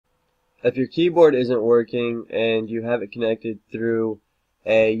If your keyboard isn't working and you have it connected through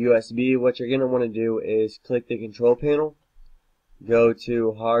a USB, what you're going to want to do is click the control panel, go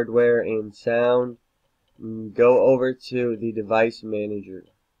to hardware and sound, and go over to the device manager.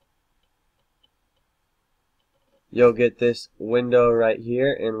 You'll get this window right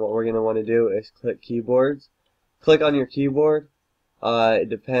here, and what we're going to want to do is click keyboards. Click on your keyboard. It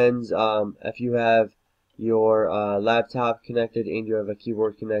depends if you have your laptop connected and you have a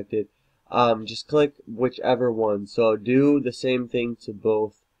keyboard connected. Just click whichever one. So do the same thing to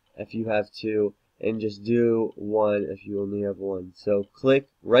both if you have two, and just do one if you only have one. So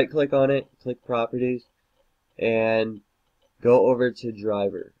right click on it, click properties, and go over to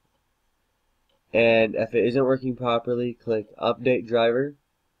driver. And if it isn't working properly, click update driver.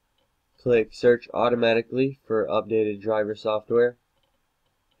 Click search automatically for updated driver software,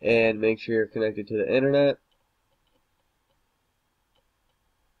 and make sure you're connected to the internet.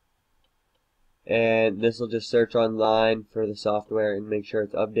 And this will just search online for the software and make sure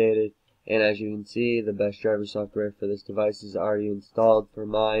it's updated. And as you can see, the best driver software for this device is already installed for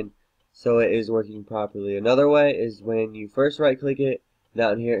mine, so it is working properly. Another way is when you first right click it,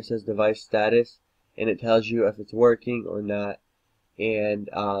 down here it says device status, and it tells you if it's working or not. And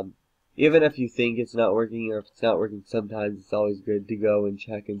even if you think it's not working, or if it's not working sometimes, it's always good to go and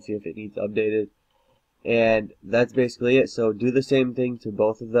check and see if it needs updated. And that's basically it. So do the same thing to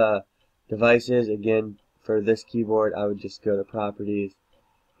both of the devices. Again, for this keyboard, I would just go to properties,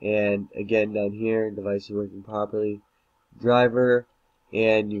 and again down here, device is working properly, driver,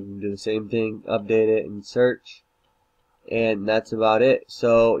 and you can do the same thing, update it and search, and that's about it.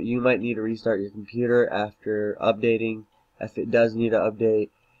 So you might need to restart your computer after updating if it does need an update,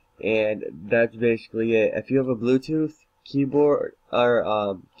 and that's basically it. If you have a Bluetooth keyboard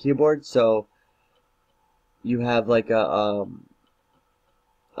or keyboard, so you have like a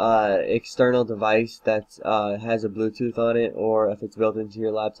external device that has a Bluetooth on it, or if it's built into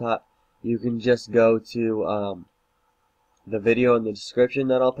your laptop, you can just go to the video in the description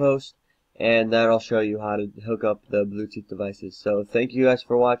that I'll post, and that'll show you how to hook up the Bluetooth devices. So thank you guys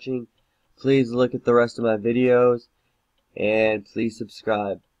for watching. Please look at the rest of my videos, and please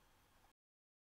subscribe.